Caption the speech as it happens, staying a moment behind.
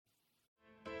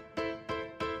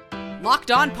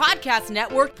Locked On Podcast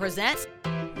Network presents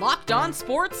Locked On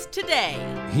Sports Today.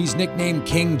 He's nicknamed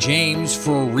King James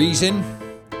for a reason.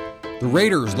 The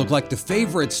Raiders look like the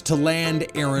favorites to land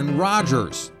Aaron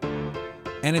Rodgers.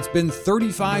 And it's been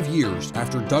 35 years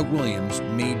after Doug Williams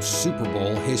made Super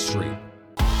Bowl history.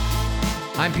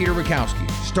 I'm Peter Bukowski,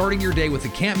 starting your day with the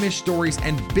can't-miss stories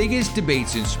and biggest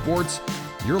debates in sports.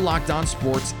 You're Locked On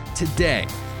Sports Today.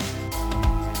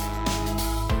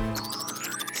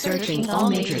 Searching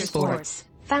all major sports.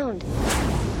 Found.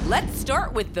 Let's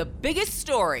start with the biggest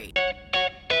story.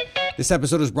 This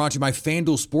episode is brought to you by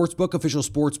FanDuel Sportsbook, official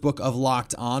sportsbook of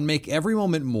Locked On. Make every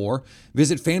moment more.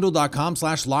 Visit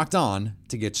FanDuel.com/LockedOn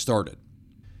to get started.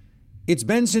 It's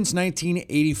been since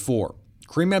 1984.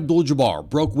 Kareem Abdul-Jabbar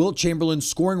broke Wilt Chamberlain's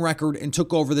scoring record and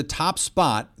took over the top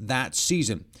spot that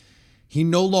season. He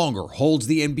no longer holds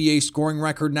the NBA scoring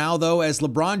record now, though, as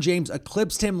LeBron James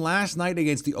eclipsed him last night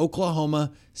against the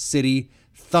Oklahoma City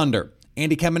Thunder.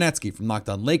 Andy Kamenetsky from Locked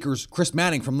On Lakers, Chris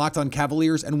Manning from Locked On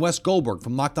Cavaliers, and Wes Goldberg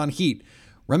from Locked On Heat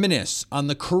reminisce on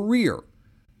the career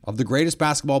of the greatest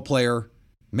basketball player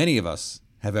many of us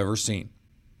have ever seen.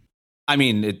 I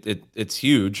mean, it's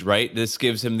huge, right? This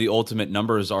gives him the ultimate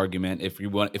numbers argument. If we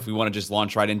want to just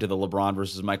launch right into the LeBron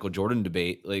versus Michael Jordan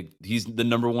debate, like he's the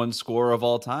number one scorer of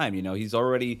all time. You know, he's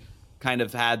already kind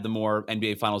of had the more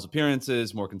NBA Finals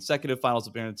appearances, more consecutive Finals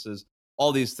appearances,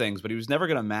 all these things, but he was never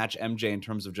going to match MJ in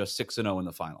terms of just 6-0 in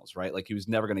the finals, right? Like he was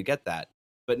never going to get that.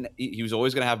 But he was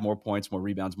always going to have more points, more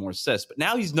rebounds, more assists. But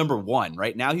now he's number one,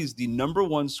 right? Now he's the number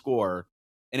one scorer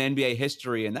in NBA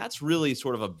history, and that's really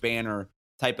sort of a banner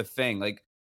type of thing. Like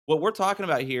what we're talking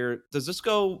about here, does this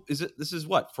go, this is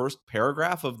what, first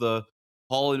paragraph of the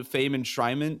Hall of Fame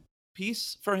enshrinement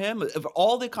piece for him? Of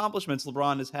all the accomplishments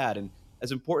LeBron has had, and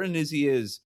as important as he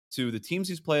is to the teams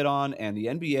he's played on and the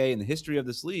NBA and the history of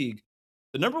this league,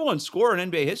 the number one scorer in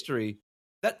NBA history,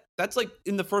 that's like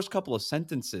in the first couple of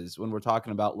sentences when we're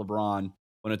talking about LeBron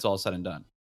when it's all said and done.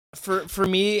 For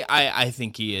me, I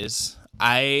think he is.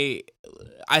 I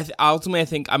ultimately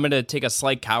think I'm going to take a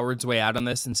slight coward's way out on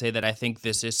this and say that I think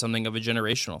this is something of a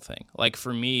generational thing. Like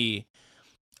for me,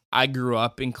 I grew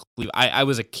up in Cleveland. I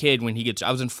was a kid when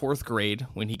I was in fourth grade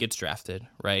when he gets drafted,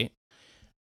 right?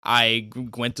 I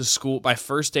went to school, my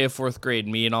first day of fourth grade,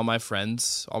 me and all my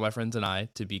friends and I,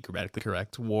 to be grammatically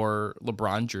correct, wore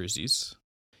LeBron jerseys.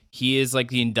 He is like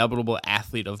the indubitable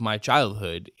athlete of my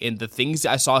childhood. And the things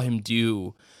I saw him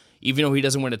do, even though he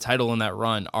doesn't win a title in that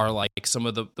run, are like some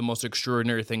of the most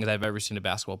extraordinary things I've ever seen a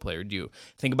basketball player do.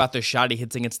 Think about the shot he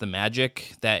hits against the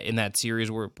Magic that in that series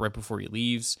where right before he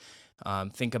leaves.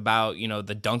 Think about,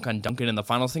 the dunk on Duncan in the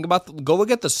finals. Go look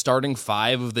at the starting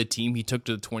five of the team he took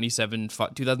to the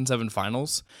 2007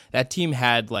 finals. That team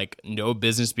had like no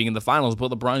business being in the finals,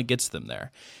 but LeBron gets them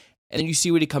there. And then you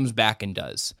see what he comes back and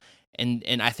does. And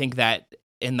I think that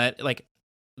in that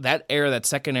era, that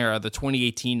second era, the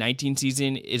 2018-19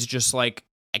 season is just like,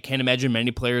 I can't imagine many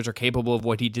players are capable of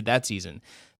what he did that season.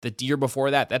 The year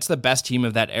before that, that's the best team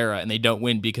of that era, and they don't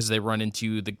win because they run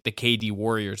into the KD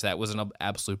Warriors. That was an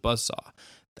absolute buzzsaw.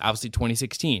 Obviously,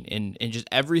 2016, and just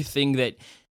everything that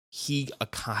he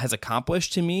has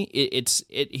accomplished to me,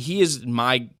 he is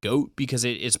my GOAT because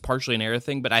it is partially an era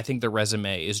thing, but I think the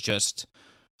resume is just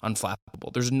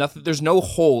unflappable. There's no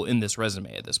hole in this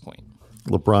resume at this point.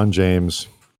 LeBron James,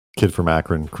 kid from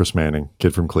Akron, Chris Manning,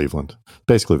 kid from Cleveland.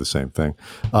 Basically the same thing.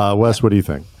 Wes, what do you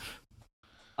think?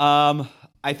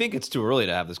 I think it's too early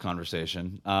to have this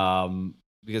conversation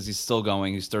because he's still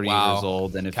going. He's 38 years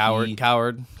old. And if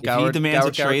he demands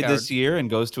a trade this year and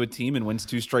goes to a team and wins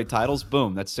 2 straight titles,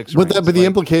 boom, that's 6 rings. But the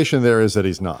implication there is that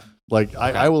he's not. Like,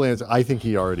 I will answer. I think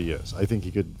he already is. I think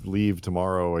he could leave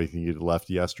tomorrow. I think he left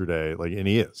yesterday. And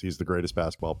he is. He's the greatest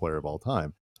basketball player of all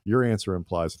time. Your answer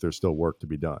implies that there's still work to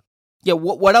be done. Yeah,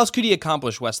 what else could he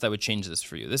accomplish, Wes, that would change this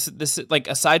for you? This like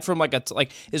aside from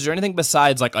is there anything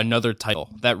besides like another title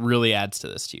that really adds to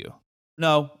this to you?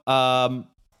 No,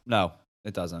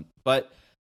 it doesn't. But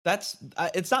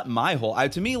it's not my whole.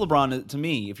 To me, LeBron. To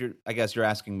me, I guess you're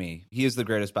asking me, he is the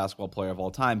greatest basketball player of all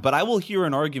time. But I will hear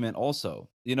an argument also.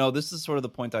 This is sort of the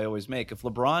point I always make. If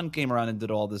LeBron came around and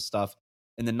did all this stuff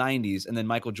in the '90s, and then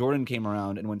Michael Jordan came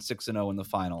around and went 6-0 in the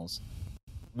finals,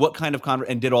 what kind of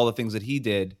and did all the things that he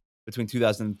did between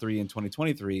 2003 and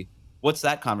 2023, what's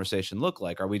that conversation look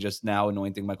like? Are we just now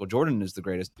anointing Michael Jordan as the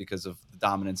greatest because of the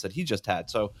dominance that he just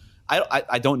had? So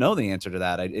I don't know the answer to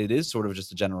that. It is sort of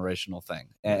just a generational thing,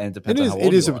 and it depends on how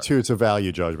old you are. It's a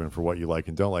value judgment for what you like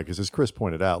and don't like. Because as Chris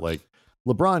pointed out, like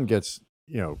LeBron gets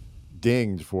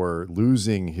dinged for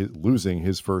losing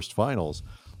his first finals,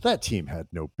 that team had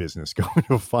no business going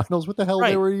to a finals. What the hell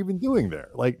they were even doing there?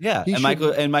 Like, yeah,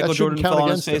 and Michael Jordan fell on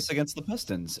his face against the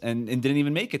Pistons and didn't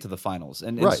even make it to the finals.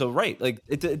 And so like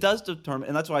it does determine,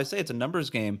 and that's why I say it's a numbers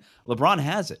game. LeBron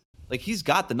has it. Like, he's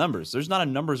got the numbers. There's not a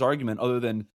numbers argument other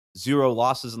than 0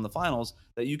 losses in the finals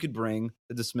that you could bring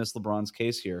to dismiss LeBron's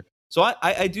case here. So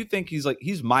I do think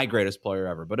he's my greatest player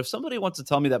ever. But if somebody wants to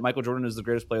tell me that Michael Jordan is the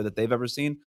greatest player that they've ever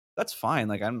seen, that's fine.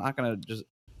 Like, I'm not gonna just.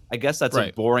 I guess that's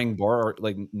a boring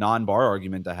non-bar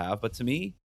argument to have. But to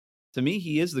me,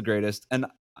 he is the greatest. And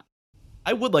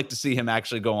I would like to see him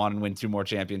actually go on and win 2 more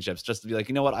championships, just to be like,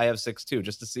 you know what, I have 6 too,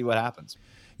 just to see what happens.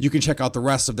 You can check out the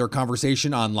rest of their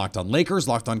conversation on Locked On Lakers,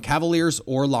 Locked On Cavaliers,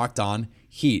 or Locked On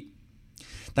Heat.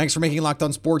 Thanks for making Locked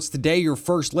On Sports Today your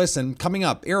first listen. Coming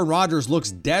up, Aaron Rodgers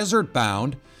looks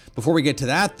desert-bound. Before we get to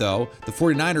that, though, the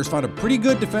 49ers found a pretty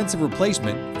good defensive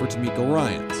replacement for D'Amico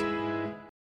Ryans.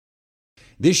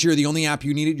 This year, the only app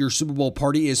you need at your Super Bowl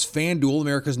party is FanDuel,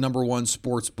 America's #1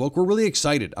 sports book. We're really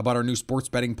excited about our new sports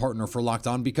betting partner for Locked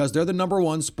On because they're the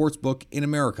 #1 sports book in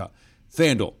America,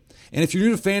 FanDuel. And if you're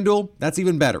new to FanDuel, that's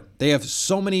even better. They have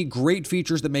so many great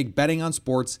features that make betting on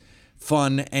sports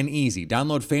fun and easy.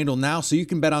 Download FanDuel now so you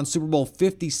can bet on Super Bowl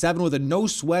 57 with a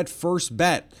no-sweat first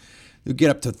bet. You'll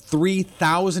get up to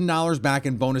 $3,000 back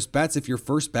in bonus bets if your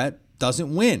first bet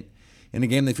doesn't win. In a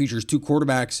game that features 2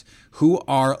 quarterbacks who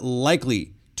are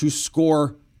likely to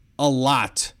score a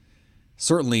lot,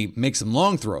 certainly make some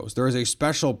long throws, there is a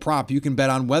special prop you can bet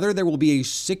on whether there will be a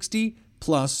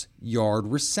 60-plus yard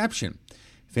reception.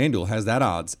 FanDuel has that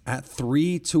odds at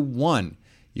 3-1.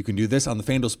 You can do this on the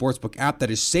FanDuel Sportsbook app that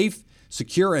is safe,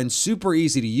 secure, and super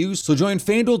easy to use. So join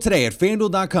FanDuel today at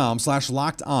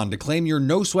FanDuel.com/LockedOn to claim your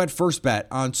no-sweat first bet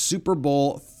on Super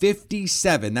Bowl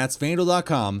 57. That's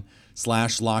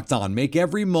FanDuel.com/LockedOn. Make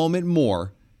every moment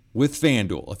more with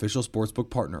FanDuel, official sportsbook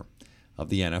partner of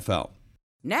the NFL.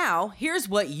 Now, here's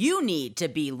what you need to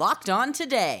be locked on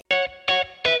today.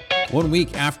 1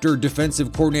 week after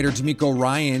defensive coordinator D'Amico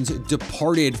Ryans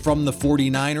departed from the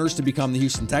 49ers to become the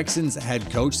Houston Texans head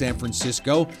coach, San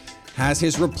Francisco has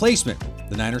his replacement.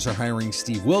 The Niners are hiring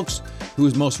Steve Wilks, who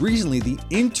was most recently the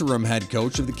interim head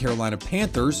coach of the Carolina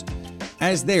Panthers,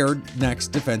 as their next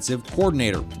defensive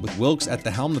coordinator. With Wilks at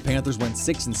the helm, the Panthers went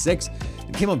 6-6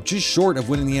 and came up just short of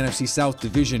winning the NFC South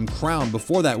Division crown.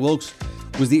 Before that, Wilks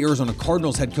was the Arizona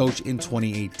Cardinals head coach in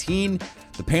 2018,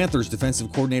 the Panthers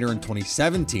defensive coordinator in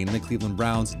 2017, and the Cleveland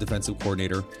Browns defensive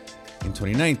coordinator in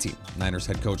 2019. Niners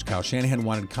head coach Kyle Shanahan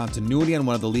wanted continuity on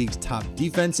one of the league's top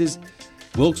defenses.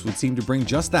 Wilks would seem to bring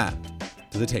just that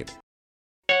to the table.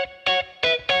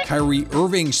 Kyrie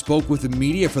Irving spoke with the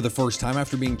media for the first time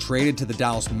after being traded to the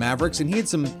Dallas Mavericks, and he had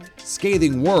some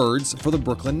scathing words for the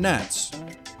Brooklyn Nets.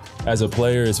 As a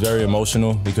player, it's very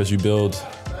emotional because you build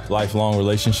lifelong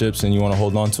relationships and you want to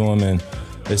hold on to them, and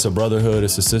it's a brotherhood,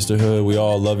 it's a sisterhood. We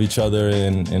all love each other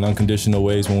in unconditional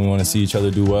ways when we want to see each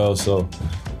other do well. So,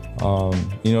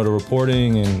 the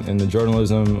reporting and the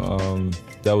journalism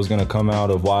that was going to come out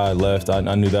of why I left,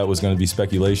 I knew that was going to be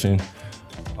speculation.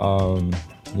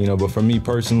 But for me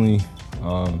personally,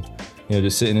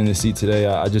 just sitting in the seat today,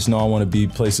 I just know I want to be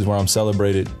places where I'm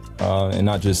celebrated and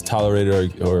not just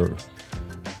tolerated or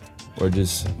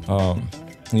just,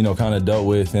 kind of dealt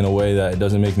with in a way that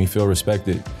doesn't make me feel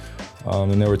respected.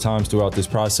 And there were times throughout this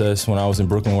process when I was in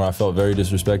Brooklyn where I felt very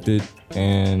disrespected,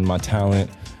 and my talent,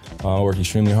 I work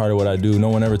extremely hard at what I do. No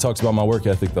one ever talks about my work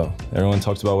ethic though. Everyone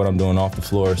talks about what I'm doing off the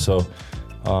floor. So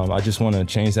I just want to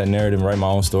change that narrative and write my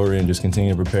own story and just continue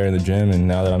to prepare in the gym. And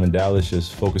now that I'm in Dallas,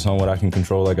 just focus on what I can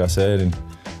control, like I said. And,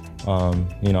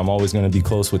 I'm always going to be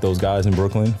close with those guys in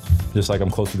Brooklyn, just like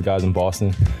I'm close with the guys in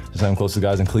Boston, just like I'm close to the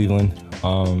guys in Cleveland.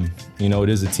 It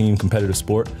is a team competitive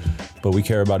sport, but we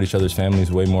care about each other's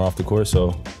families way more off the court.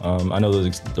 So I know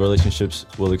the relationships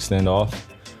will extend off.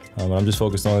 I'm just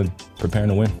focused on preparing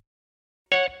to win.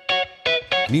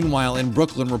 Meanwhile, in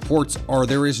Brooklyn, reports are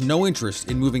there is no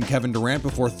interest in moving Kevin Durant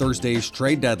before Thursday's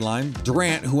trade deadline.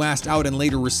 Durant, who asked out and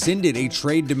later rescinded a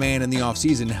trade demand in the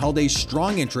offseason, held a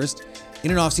strong interest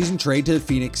in an offseason trade to the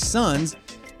Phoenix Suns,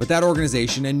 but that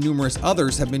organization and numerous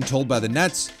others have been told by the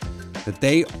Nets that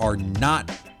they are not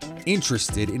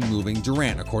interested in moving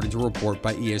Durant, according to a report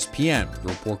by ESPN. The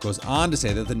report goes on to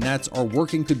say that the Nets are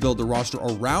working to build the roster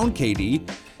around KD,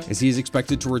 as he is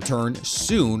expected to return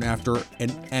soon after an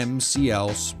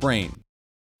MCL sprain.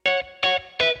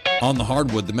 On the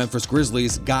hardwood, the Memphis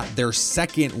Grizzlies got their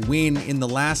second win in the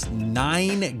last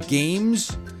 9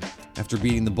 games after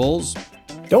beating the Bulls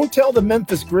Don't tell the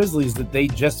Memphis Grizzlies that they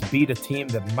just beat a team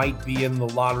that might be in the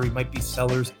lottery, might be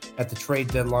sellers at the trade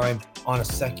deadline on a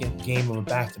second game of a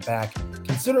back-to-back.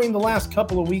 Considering the last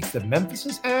couple of weeks that Memphis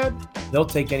has had, they'll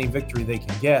take any victory they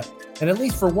can get. And at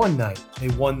least for one night, they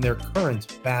won their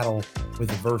current battle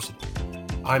with adversity.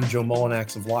 I'm Joe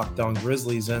Mullinax of Locked On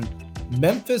Grizzlies, and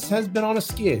Memphis has been on a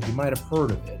skid. You might have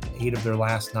heard of it. 8 of their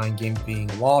last 9 games being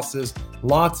losses.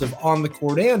 Lots of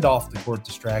on-the-court and off-the-court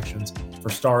distractions for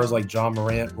stars like Ja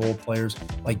Morant, role players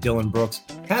like Dillon Brooks.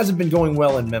 Hasn't been going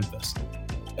well in Memphis.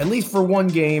 At least for one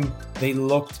game, they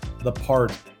looked the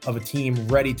part of a team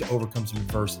ready to overcome some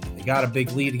adversity. They got a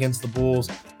big lead against the Bulls.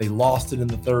 They lost it in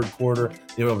the third quarter.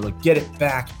 They were able to get it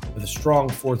back with a strong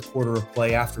fourth quarter of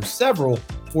play after several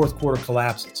fourth quarter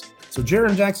collapses. So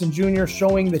Jaren Jackson Jr.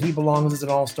 showing that he belongs as an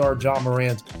all-star, Ja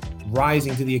Morant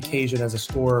rising to the occasion as a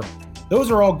scorer.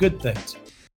 Those are all good things.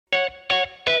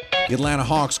 The Atlanta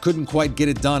Hawks couldn't quite get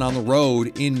it done on the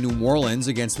road in New Orleans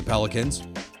against the Pelicans.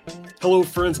 Hello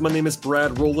friends, my name is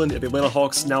Brad Rowland, and the Atlanta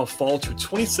Hawks now fall to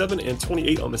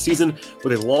 27-28 on the season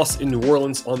with a loss in New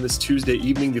Orleans on this Tuesday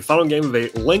evening, the final game of a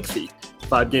lengthy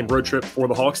 5-game road trip for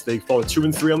the Hawks. They fall to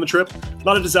 2-3 on the trip.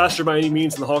 Not a disaster by any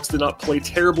means, and the Hawks did not play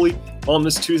terribly on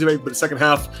this Tuesday, but the second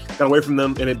half got away from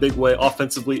them in a big way.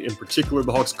 Offensively, in particular,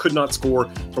 the Hawks could not score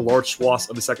for large swaths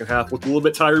of the second half. Looked a little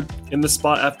bit tired in this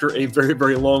spot after a very,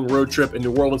 very long road trip, and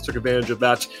New Orleans took advantage of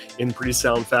that in pretty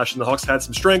sound fashion. The Hawks had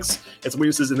some strengths and some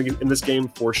weaknesses in this game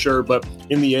for sure, but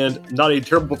in the end, not a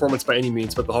terrible performance by any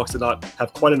means, but the Hawks did not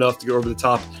have quite enough to go over the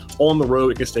top on the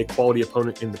road against a quality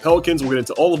opponent in the Pelicans. We'll get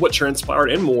into all of what transpired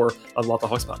and more on Locked On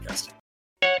Hawks podcast.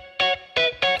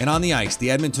 And on the ice, the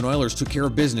Edmonton Oilers took care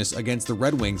of business against the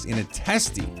Red Wings in a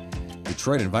testy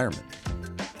Detroit environment.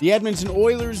 The Edmonton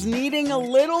Oilers needing a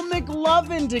little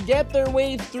McLovin to get their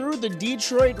way through the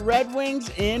Detroit Red Wings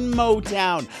in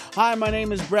Motown. Hi, my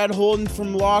name is Brett Holden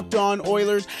from Locked On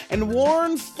Oilers, and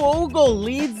Warren Foegele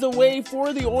leads the way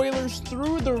for the Oilers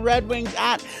through the Red Wings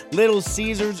at Little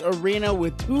Caesars Arena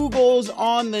with 2 goals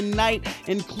on the night,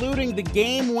 including the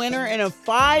game winner and a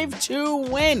 5-2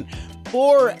 win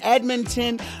for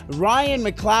Edmonton. Ryan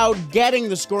McLeod getting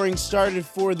the scoring started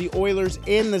for the Oilers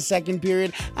in the second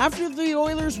period after the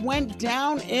Oilers went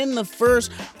down in the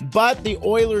first, but the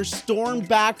Oilers stormed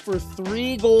back for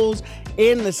 3 goals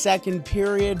in the second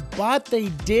period, but they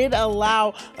did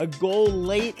allow a goal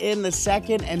late in the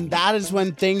second, and that is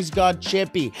when things got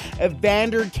chippy.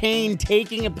 Evander Kane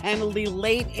taking a penalty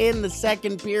late in the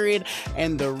second period,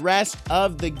 and the rest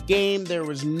of the game, there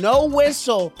was no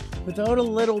whistle without a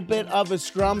little bit of a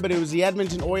scrum, but it was the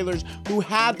Edmonton Oilers who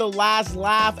had the last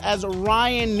laugh as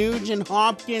Ryan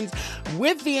Nugent-Hopkins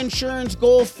with the insurance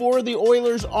goal for the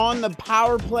Oilers on the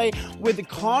power play, with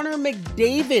Connor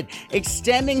McDavid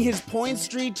extending his point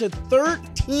streak to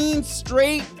 13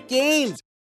 straight games.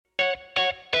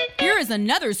 Here is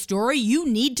another story you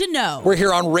need to know. We're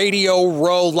here on Radio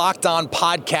Row, Locked On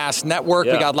Podcast Network.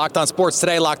 We got Locked On Sports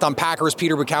Today, Locked On Packers,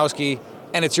 Peter Bukowski,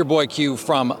 and it's your boy Q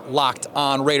from Locked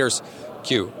On Raiders.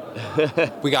 Q,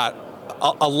 we got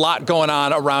a lot going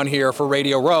on around here for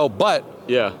Radio Row, but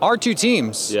our 2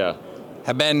 teams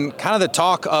have been kind of the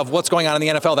talk of what's going on in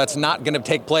the NFL that's not going to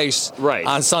take place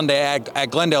on Sunday at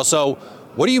Glendale. So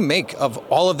what do you make of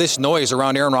all of this noise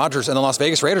around Aaron Rodgers and the Las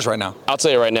Vegas Raiders right now? I'll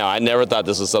tell you right now, I never thought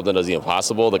this was something that was even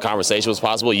possible. The conversation was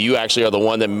possible. You actually are the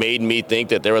one that made me think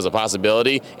that there was a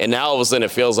possibility, and now all of a sudden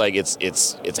it feels like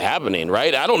it's happening,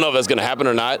 right? I don't know if that's going to happen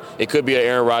or not. It could be an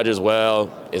Aaron Rodgers,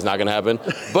 well, it's not going to happen.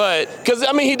 But, because,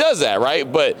 I mean, he does that, right?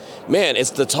 But, man, it's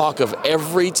the talk of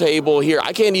every table here.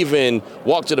 I can't even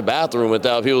walk to the bathroom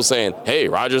without people saying, hey,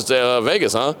 Rodgers to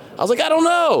Vegas, huh? I was like, I don't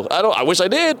know. I wish I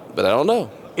did, but I don't know.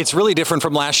 It's really different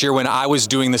from last year when I was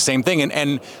doing the same thing,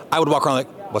 and I would walk around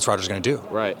like, what's Rodgers going to do?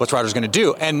 Right. What's Rodgers going to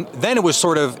do? And then it was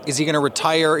sort of, is he going to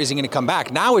retire? Is he going to come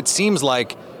back? Now it seems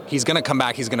like he's going to come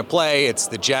back. He's going to play. It's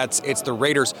the Jets. It's the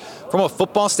Raiders. From a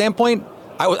football standpoint,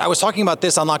 I was talking about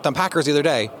this on Locked On Packers the other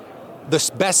day.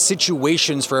 The best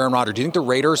situations for Aaron Rodgers. Do you think the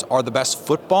Raiders are the best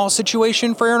football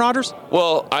situation for Aaron Rodgers?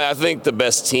 Well, I think the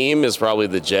best team is probably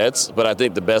the Jets, but I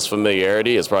think the best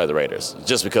familiarity is probably the Raiders,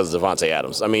 just because of Devontae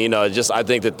Adams. I mean, I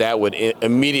think that would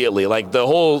immediately, like the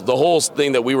whole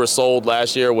thing that we were sold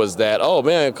last year was that, oh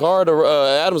man, Carr to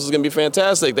Adams is going to be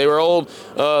fantastic. They were old,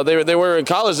 they were in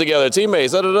college together,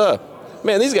 teammates,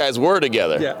 Man, these guys were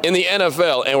together in the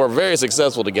NFL and were very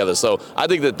successful together. So I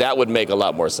think that would make a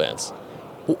lot more sense.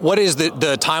 What is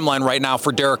the timeline right now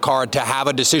for Derek Carr to have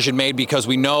a decision made? Because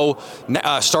we know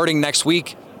starting next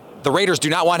week, The Raiders do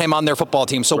not want him on their football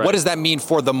team. So Right. what does that mean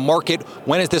for the market?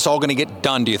 When is this all going to get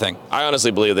done, do you think? I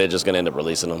honestly believe they're just going to end up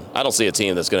releasing him. I don't see a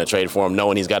team that's going to trade for him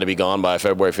knowing he's got to be gone by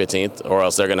February 15th, or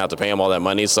else they're going to have to pay him all that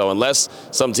money. So unless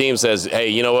some team says, hey,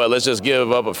 you know what, let's just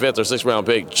give up a 5th or 6th round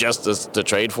pick just to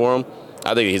trade for him,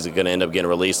 I think he's going to end up getting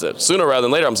released sooner rather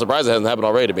than later. I'm surprised it hasn't happened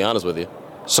already, to be honest with you.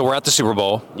 So we're at the Super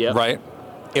Bowl, right?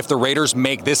 If the Raiders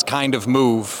make this kind of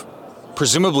move,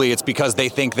 presumably it's because they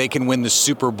think they can win the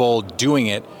Super Bowl doing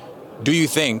it. Do you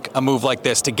think a move like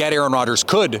this to get Aaron Rodgers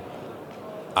could,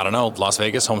 I don't know, Las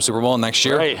Vegas, home Super Bowl next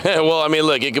year? Right. Well, I mean,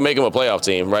 look, it can make him a playoff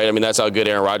team, right? I mean, that's how good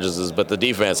Aaron Rodgers is, but the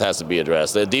defense has to be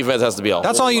addressed. The defense has to be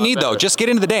That's all you need, though. Just get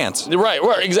into the dance. Right,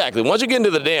 exactly. Once you get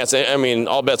into the dance, I mean,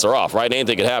 all bets are off, right?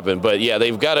 Anything could happen. But, yeah,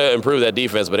 they've got to improve that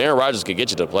defense, but Aaron Rodgers could get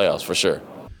you to the playoffs for sure.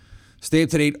 Stay up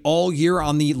to date all year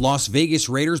on the Las Vegas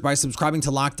Raiders by subscribing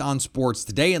to Locked On Sports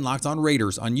Today and Locked On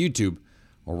Raiders on YouTube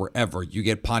or wherever you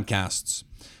get podcasts.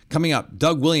 Coming up,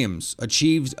 Doug Williams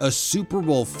achieved a Super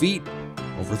Bowl feat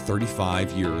over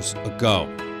 35 years ago.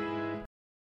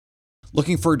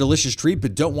 Looking for a delicious treat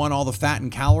but don't want all the fat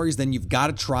and calories? Then you've got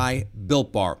to try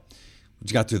Built Bar. We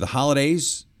just got through the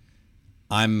holidays.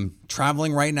 I'm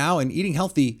traveling right now, and eating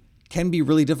healthy can be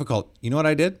really difficult. You know what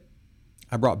I did?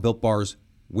 I brought Built Bars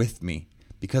with me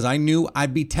because I knew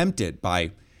I'd be tempted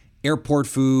by airport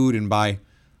food and by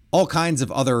all kinds of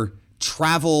other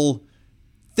travel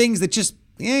things that just,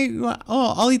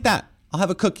 I'll eat that. I'll have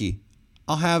a cookie.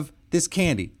 I'll have this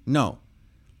candy. No,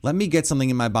 let me get something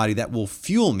in my body that will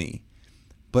fuel me,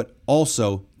 but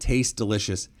also taste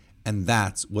delicious. And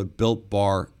that's what Built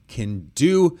Bar can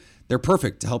do. They're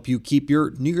perfect to help you keep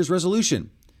your New Year's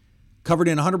resolution. Covered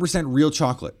in 100% real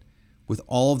chocolate with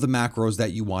all of the macros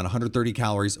that you want. 130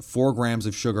 calories, 4 grams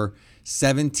of sugar,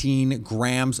 17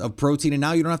 grams of protein. And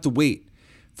now you don't have to wait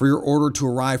for your order to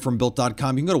arrive from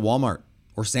Built.com. You can go to Walmart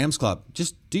or Sam's Club.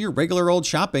 Just do your regular old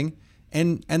shopping,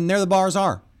 and there the bars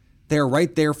are. They're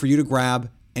right there for you to grab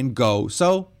and go.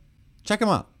 So check them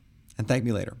out and thank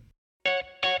me later.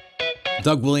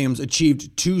 Doug Williams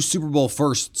achieved 2 Super Bowl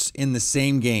firsts in the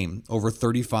same game over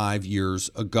 35 years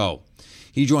ago.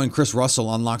 He joined Chris Russell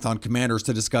on Locked On Commanders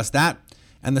to discuss that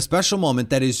and the special moment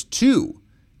that is 2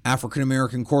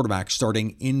 African-American quarterbacks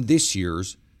starting in this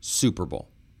year's Super Bowl.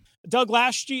 Doug,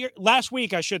 last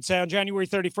week, I should say, on January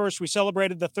 31st, we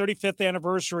celebrated the 35th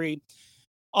anniversary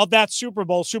of that Super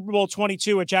Bowl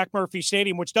 22 at Jack Murphy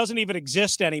Stadium, which doesn't even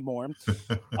exist anymore,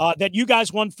 that you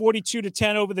guys won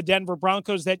 42-10 over the Denver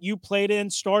Broncos, that you played in,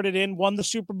 started in, won the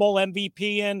Super Bowl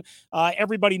MVP in.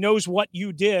 Everybody knows what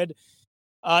you did.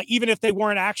 Even if they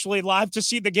weren't actually live to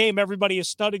see the game, everybody has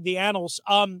studied the annals.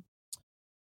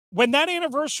 When that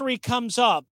anniversary comes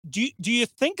up, do you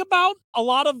think about a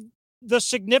lot of the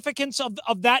significance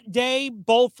of that day,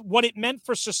 both what it meant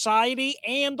for society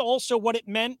and also what it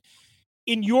meant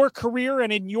in your career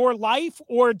and in your life?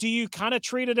 Or do you kind of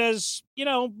treat it as,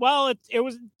 well, it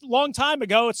was a long time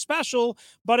ago, it's special,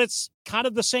 but it's kind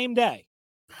of the same day?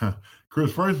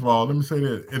 Chris, first of all, let me say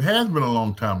that it has been a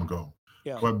long time ago.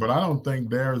 Yeah. But I don't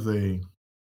think there's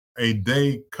a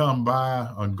day come by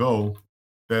or go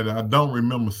that I don't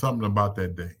remember something about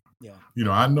that day. Yeah.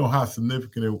 I know how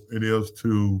significant it is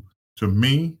to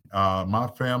me, my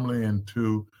family, and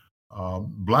to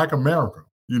Black America.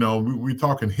 We're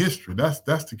talking history. That's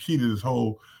the key to this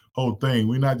whole thing.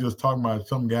 We're not just talking about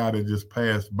some guy that just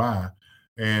passed by.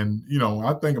 And,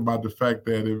 I think about the fact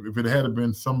that if it had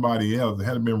been somebody else, it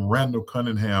had been Randall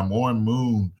Cunningham, Warren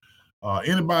Moon,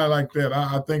 anybody like that,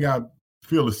 I think I'd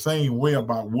feel the same way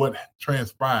about what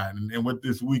transpired and what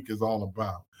this week is all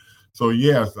about. So,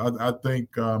 yes, I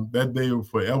think that day will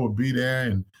forever be there.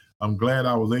 And I'm glad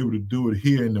I was able to do it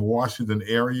here in the Washington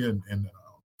area and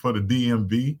for the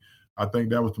DMV. I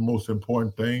think that was the most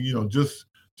important thing, just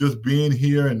being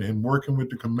here and working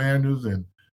with the Commanders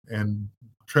and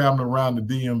traveling around the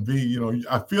DMV.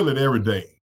 I feel it every day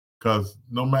because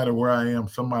no matter where I am,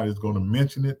 somebody's going to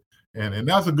mention it. And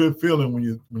that's a good feeling when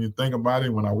you think about it.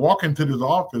 When I walk into this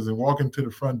office and walk into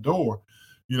the front door,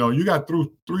 you got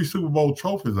 3 Super Bowl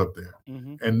trophies up there.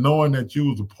 Mm-hmm. And knowing that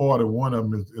you was a part of one of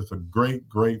them is a great,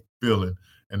 great feeling.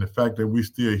 And the fact that we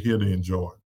still here to enjoy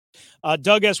it.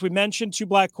 Doug, as we mentioned, 2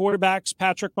 Black quarterbacks,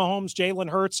 Patrick Mahomes, Jalen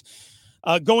Hurts,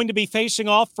 going to be facing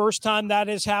off. First time that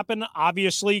has happened.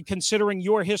 Obviously, considering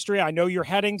your history, I know you're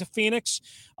heading to Phoenix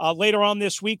later on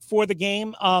this week for the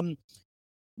game.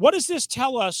 What does this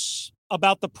tell us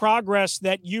about the progress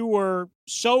that you were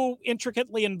so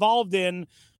intricately involved in,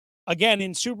 again,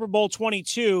 in Super Bowl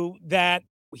 22, that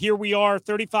here we are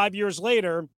 35 years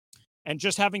later, and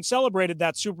just having celebrated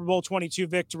that Super Bowl 22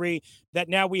 victory, that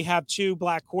now we have 2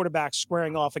 Black quarterbacks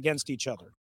squaring off against each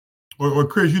other? Well,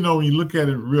 Chris, when you look at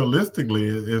it realistically,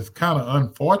 it's kind of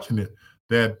unfortunate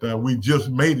that we just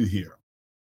made it here.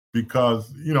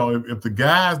 Because, if the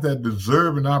guys that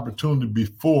deserve an opportunity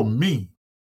before me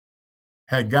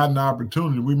had gotten the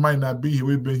opportunity, we might not be here.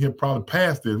 We've been here probably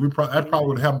past this. That probably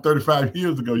would have happened 35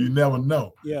 years ago. You never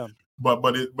know. Yeah.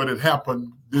 But it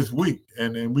happened this week,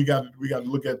 and we got to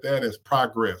look at that as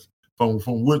progress from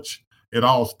which it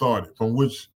all started, from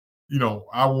which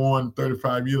I won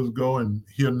 35 years ago, and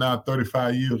here now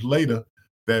 35 years later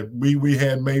that we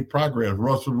had made progress.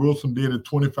 Russell Wilson did it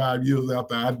 25 years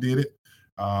after I did it.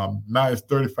 Now it's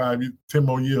 10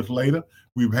 more years later.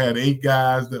 We've had 8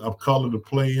 guys of color to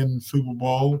play in the Super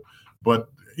Bowl. But,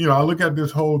 I look at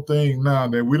this whole thing now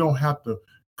that we don't have to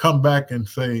come back and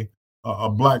say a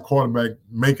black quarterback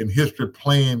making history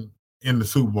playing in the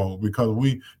Super Bowl, because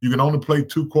you can only play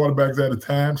 2 quarterbacks at a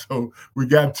time. So we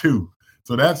got 2.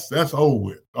 So that's over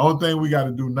with. The only thing we got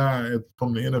to do now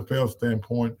from the NFL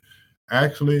standpoint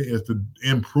actually is to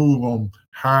improve on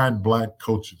hiring black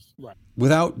coaches. Right.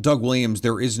 Without Doug Williams,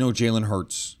 there is no Jalen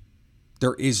Hurts.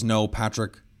 There is no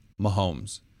Patrick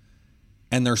Mahomes.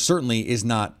 And there certainly is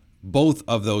not both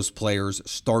of those players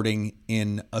starting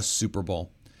in a Super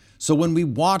Bowl. So when we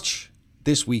watch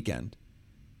this weekend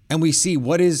and we see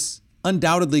what is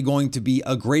undoubtedly going to be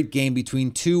a great game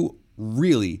between 2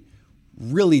 really,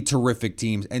 really terrific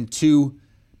teams and 2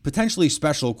 potentially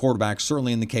special quarterbacks,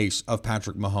 certainly in the case of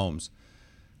Patrick Mahomes,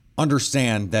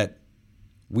 understand that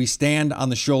we stand on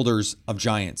the shoulders of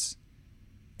giants,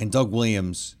 and Doug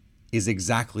Williams is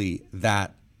exactly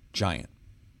that giant,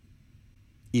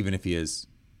 even if he is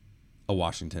a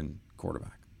Washington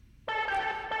quarterback.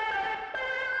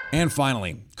 And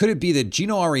finally, could it be that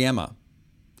Gino Auriemma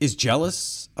is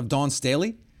jealous of Dawn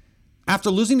Staley? After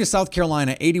losing to South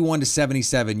Carolina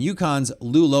 81-77, UConn's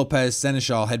Lou Lopez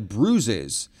Seneschal had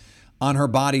bruises on her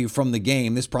body from the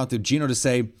game. This prompted Gino to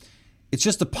say, "It's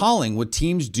just appalling what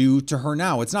teams do to her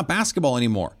now. It's not basketball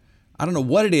anymore. I don't know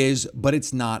what it is, but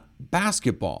it's not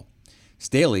basketball."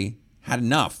 Staley had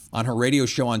enough. On her radio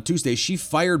show on Tuesday, she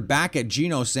fired back at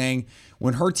Gino, saying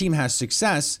when her team has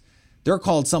success, they're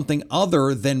called something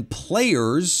other than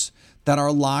players that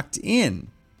are locked in.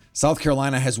 South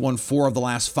Carolina has won 4 of the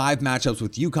last 5 matchups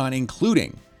with UConn,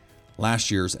 including last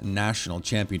year's national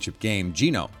championship game.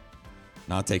 Gino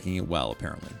not taking it well,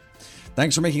 apparently.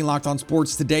 Thanks for making Locked On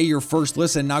Sports today your first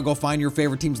listen. Now go find your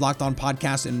favorite team's Locked On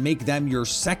podcast and make them your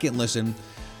second listen.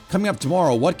 Coming up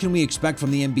tomorrow, what can we expect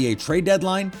from the NBA trade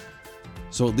deadline?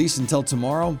 So at least until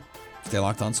tomorrow, stay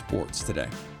locked on sports today.